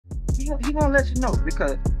he gonna let you know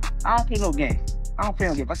because I don't play no game. I don't play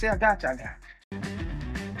no game. If I say I got you, I got you.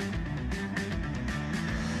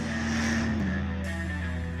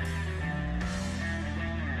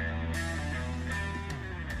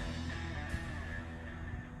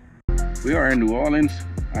 We are in New Orleans.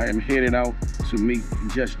 I am headed out to meet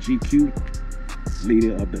Just G Kue,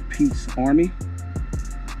 leader of the Peace Army.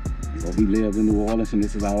 So he lives in New Orleans, and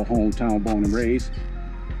this is our hometown, born and raised.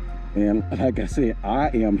 And like I said, I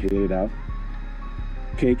am headed out.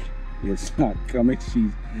 Cake is not coming.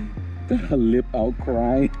 She's got her lip out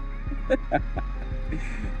crying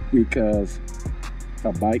because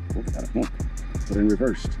her bike put in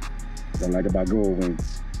reverse. Don't like about go over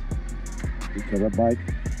because her bike.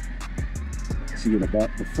 See, the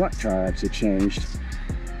front tires had changed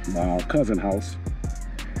by our cousin's house,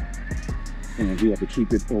 and he had to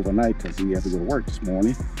keep it overnight because he had to go to work this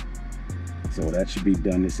morning. So that should be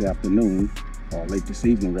done this afternoon, or late this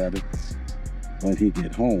evening rather, when he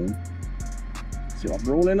get home. So I'm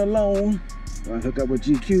rolling alone. Gonna hook up with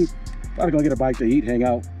G Kue. Probably gonna get a bite to eat, hang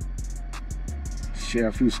out, share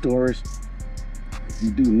a few stories. If you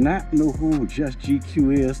do not know who Just G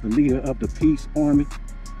Kue is, the leader of the Peace Army,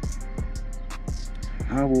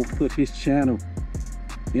 I will put his channel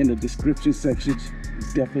in the description section.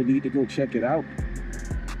 You definitely need to go check it out.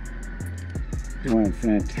 Doing a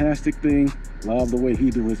fantastic thing. Love the way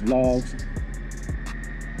he do his vlogs.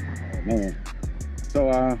 Oh man. So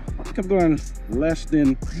I think I'm going less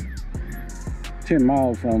than 10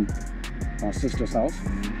 miles from my sister's house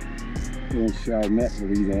in Chalmette,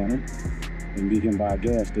 Louisiana, and meet him by a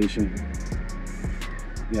gas station.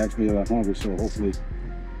 He asked me if I'm hungry, so hopefully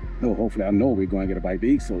I know we're going to get a bite to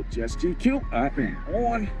eat. So Just G Kue, I am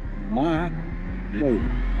on my way.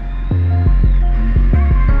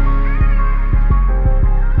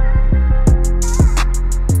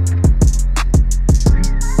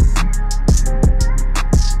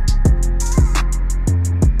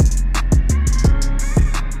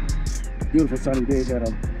 Beautiful sunny day. Had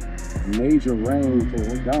a major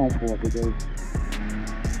rainfall, downpour today.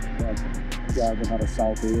 You guys know how the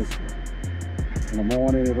South is. In the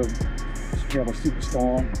morning, it'll have a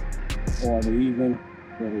superstorm, or in the evening,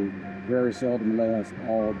 it'll very seldom last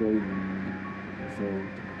all day.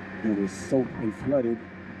 So it is soaked and flooded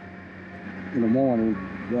in the morning.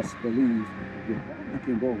 Just believe you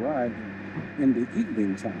can go ride in the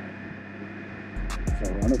evening time.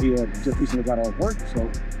 So I know he had just recently got off work,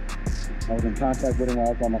 so I was in contact with him while I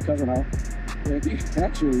was by my cousin's house. And he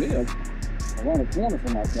actually lived around the corner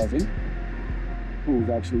from my cousin, who's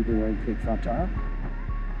actually doing big front tire.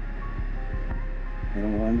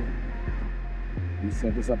 And he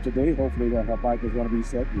set this up today. Hopefully that her bike is going to be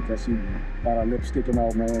set because she got her lip sticking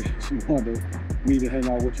out, man. She wanted me to hang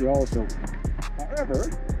out with you also. However,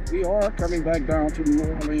 we are coming back down to New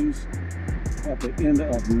Orleans at the end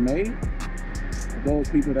of May. For those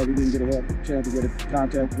people that we didn't get a chance to get in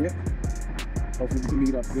contact with, hopefully we can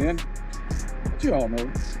meet up then. But you all know,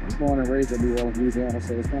 we're born and raised in New Orleans, Louisiana,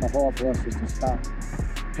 so it's kind of hard for us just to stop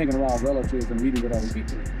hanging around relatives and meeting with other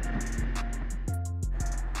people.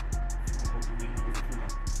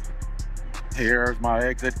 Here's my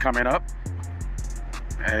exit coming up,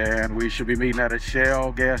 and we should be meeting at a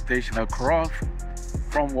Shell gas station across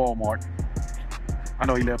from Walmart. I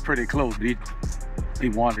know he lived pretty close, but he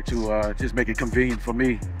wanted to just make it convenient for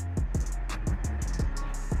me.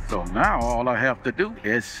 So now all I have to do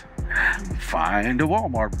is find the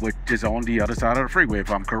Walmart, which is on the other side of the freeway,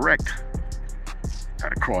 if I'm correct.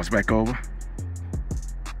 Gotta cross back over.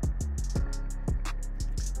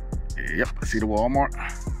 Yep, I see the Walmart.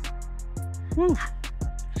 Whew,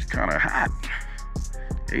 it's kind of hot.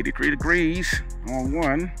 83 degrees on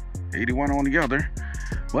one, 81 on the other.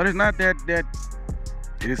 But it's not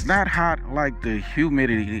it's not hot like the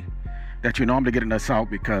humidity that you normally get in the South,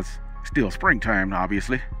 because it's still springtime,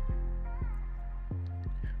 obviously.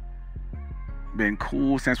 Been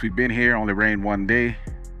cool since we've been here, only rained one day.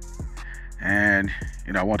 And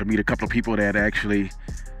you know, I want to meet a couple of people that actually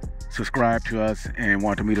subscribe to us and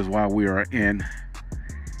want to meet us while we are in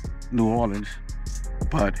New Orleans.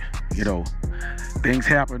 But you know, things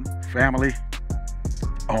happen. Family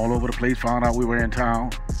all over the place found out we were in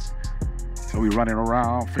town, so we running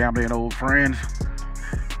around, family and old friends.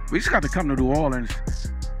 We just got to come to New Orleans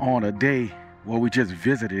on a day where we just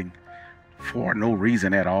visiting for no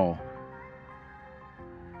reason at all.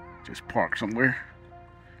 Just park somewhere.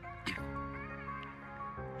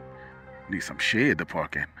 Need some shade to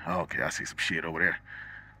park in. Okay, I see some shade over there.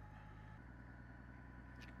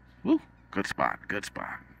 Woo, good spot, good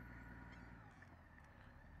spot.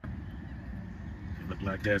 Look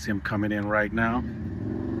like that's him coming in right now.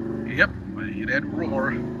 Yep, I hear that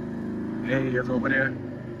roar. Hey, it's over there.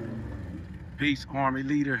 Peace Army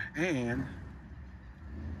leader and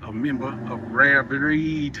a member of Rare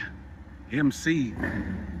Breed MC.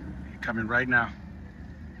 He coming right now.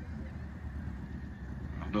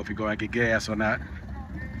 I don't know if he going to get gas or not.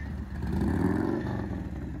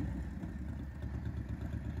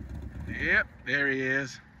 Yep, there he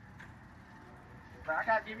is. I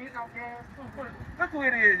gotta give you some gas too. Look who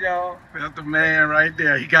it is, y'all. That's the man right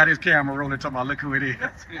there. He got his camera rolling, talking about, look who it is.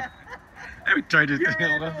 Let me turn this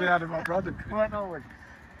thing on. Let's say hi to my brother. What's on with you?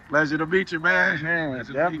 Pleasure to meet you, man. Man,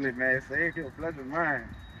 Pleasure to definitely, meet you. man. Same here, pleasure of mine.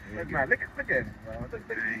 There you Look at him, bro. Look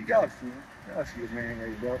There you y'all go. see him. Y'all see him, man. There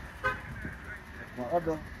you go. My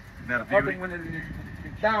other That a beauty? one is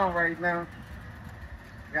down right now.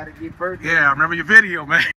 Gotta get birthday. Yeah, I remember your video,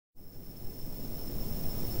 man.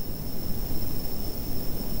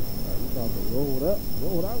 We about to roll out. Go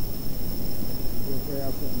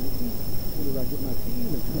grab something to eat. As soon as I get my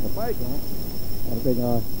keys and turn the bike on, I think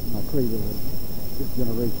my crazy with this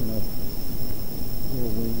generation of full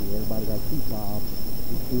wing. Everybody got key fobs.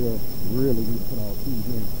 We still really need to put our keys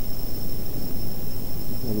in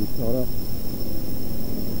before we start up.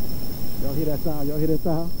 Y'all hear that sound? Y'all hear that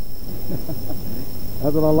sound?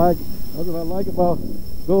 That's what I like. That's what I like about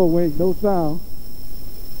Gold Wing, no sound.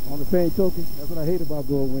 On the same token, that's what I hate about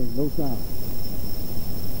Gold Wing, no sound.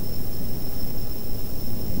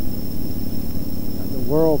 That's the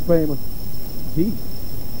world famous G.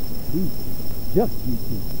 Just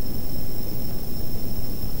GT.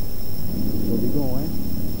 Where we going?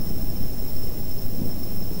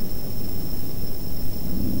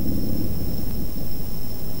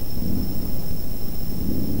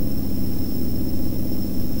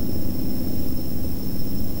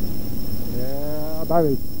 Yeah,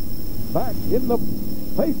 baby. Back in the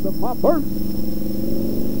place of my birth.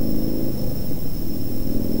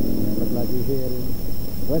 Yeah, look like we're heading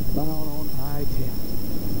westbound on I-10.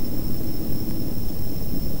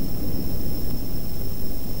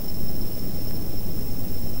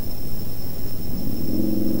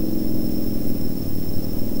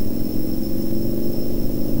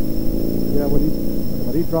 Yeah,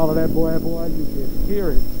 when he throttled that boy, you can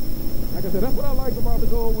hear it. Like I said, that's what I like about the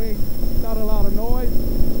Gold Wing. Not a lot of noise.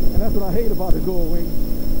 And that's what I hate about the Gold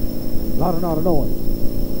Wing. Not a noise.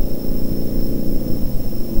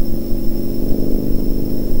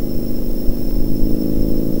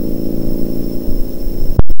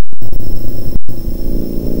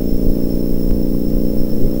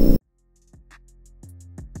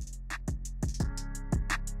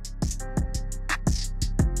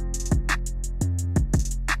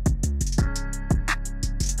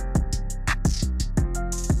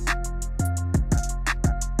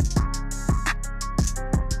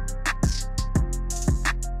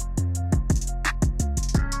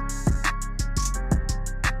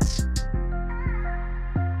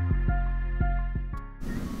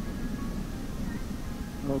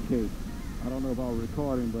 Okay, I don't know if I was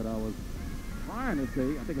recording, but I was trying to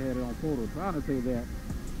say, I think I had it on photo, trying to say that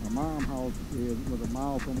my mom's house was a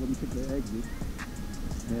mile from where we took the exit,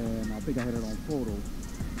 and I think I had it on photo,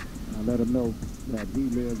 and I let him know that he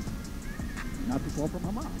lives not too far from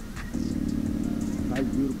my mom. Nice,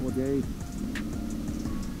 beautiful day,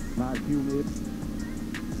 not humid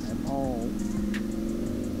at all.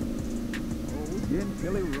 Oh,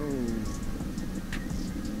 Gentilly Road.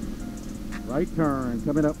 Right turn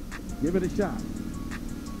coming up. Give it a shot.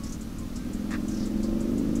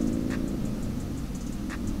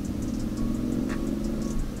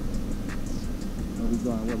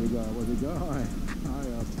 Where we going? I am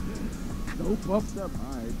so pumped up.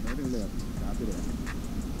 All right, turning left. Copy that.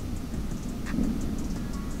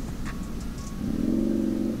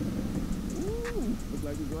 Ooh, looks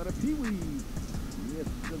like we're going to Pee-wee. Yes,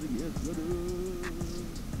 sir.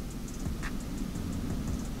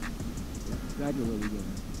 Exactly where we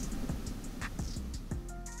going.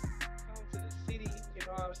 Come to the city, you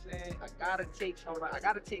know what I'm saying? I gotta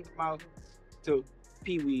take them out to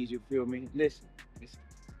Pee-wee's, you feel me? Listen.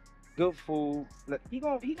 Good food. Look, he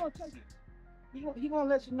gonna take you. He gonna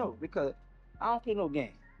let you know because I don't play no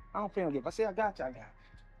game. If I say I got you, I got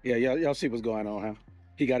you. Yeah, y'all see what's going on, huh?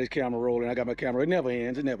 He got his camera rolling. I got my camera. It never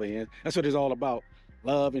ends. That's what it's all about.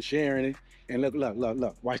 Love and sharing it. And look.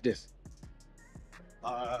 Watch this.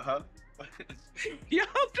 Uh-huh. Y'all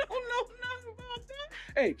don't know nothing about that.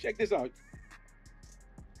 Hey, check this out.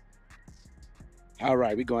 All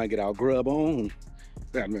right, we going to get our grub on.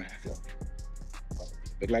 Look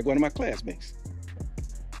like one of my classmates.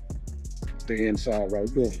 Stay inside right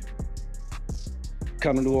there.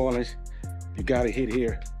 Come to New Orleans, you got to hit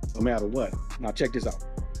here no matter what. Now check this out.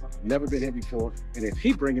 Never been here before. And if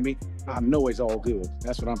he bringing me, I know it's all good.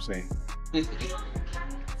 That's what I'm saying.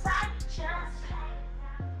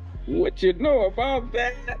 What you know about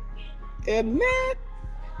that? And that?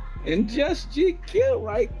 And just G Kue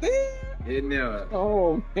right there. In there.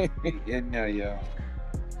 Oh, man. In there, y'all.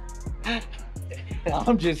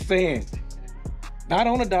 I'm just saying. Not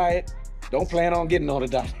on a diet. Don't plan on getting on a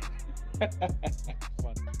diet.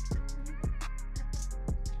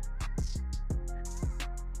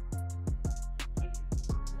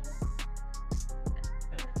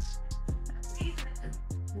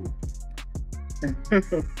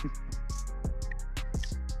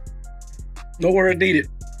 No word needed.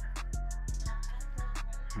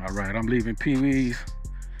 All right, I'm leaving Pee Wee's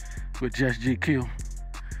with just G Kue.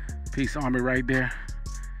 Peace Army right there.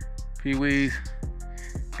 Pee Wee's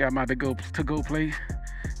got my to-go plate.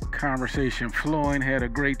 Conversation flowing, had a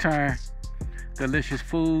great time. Delicious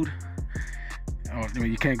food. I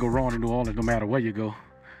mean, you can't go wrong in New Orleans no matter where you go.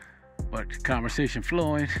 But conversation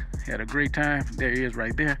flowing, had a great time. There he is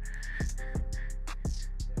right there.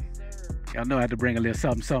 Y'all know I had to bring a little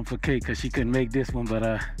something for Kate because she couldn't make this one,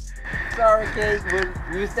 but Sorry, Kate,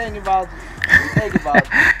 we was thinking about you. We was thinking about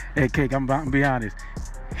you. Hey, Kate, I'm about to be honest.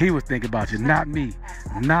 He was thinking about you, not me.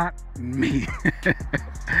 Not me.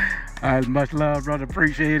 All right, much love, brother.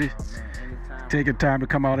 Appreciate it. Oh, man, anytime. Taking time to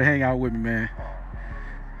come out and hang out with me, man.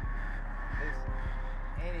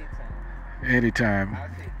 Listen, Anytime.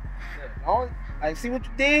 I see what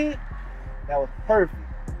you did. That was perfect.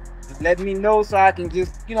 Just let me know so I can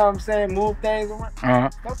just, you know what I'm saying, move things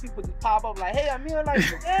around. Some people just pop up like, hey, I'm here, like,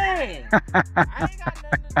 dang, I ain't got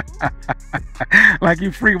nothing to do. Like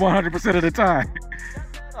you free 100% of the time.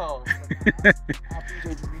 No, I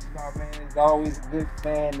appreciate you reaching out, man. It's always a good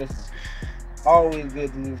fan. Listen, always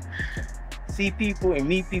good to see people and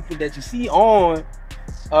meet people that you see on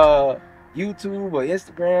YouTube or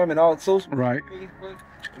Instagram and all social media. Right. Facebook.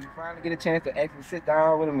 When you finally get a chance to actually sit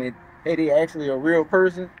down with them and hey, they actually a real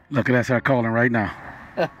person. Look, that's her calling right now.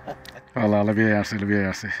 Hold on, let me answer.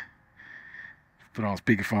 Put on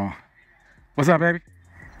speakerphone. What's up, baby?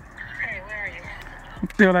 Hey, where are you? I'm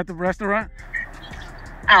still at the restaurant.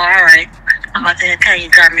 Oh, all right. I'm about to tell you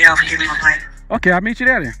got me off and give me my bite. Okay, I'll meet you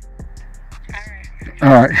there then. All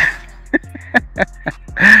right. All right.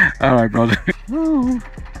 All right, brother. Woo.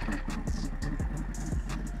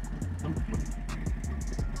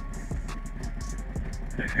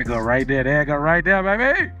 There go right there. There go right there,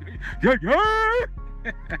 baby. Yeah, yeah.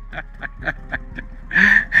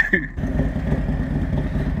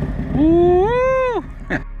 Ooh.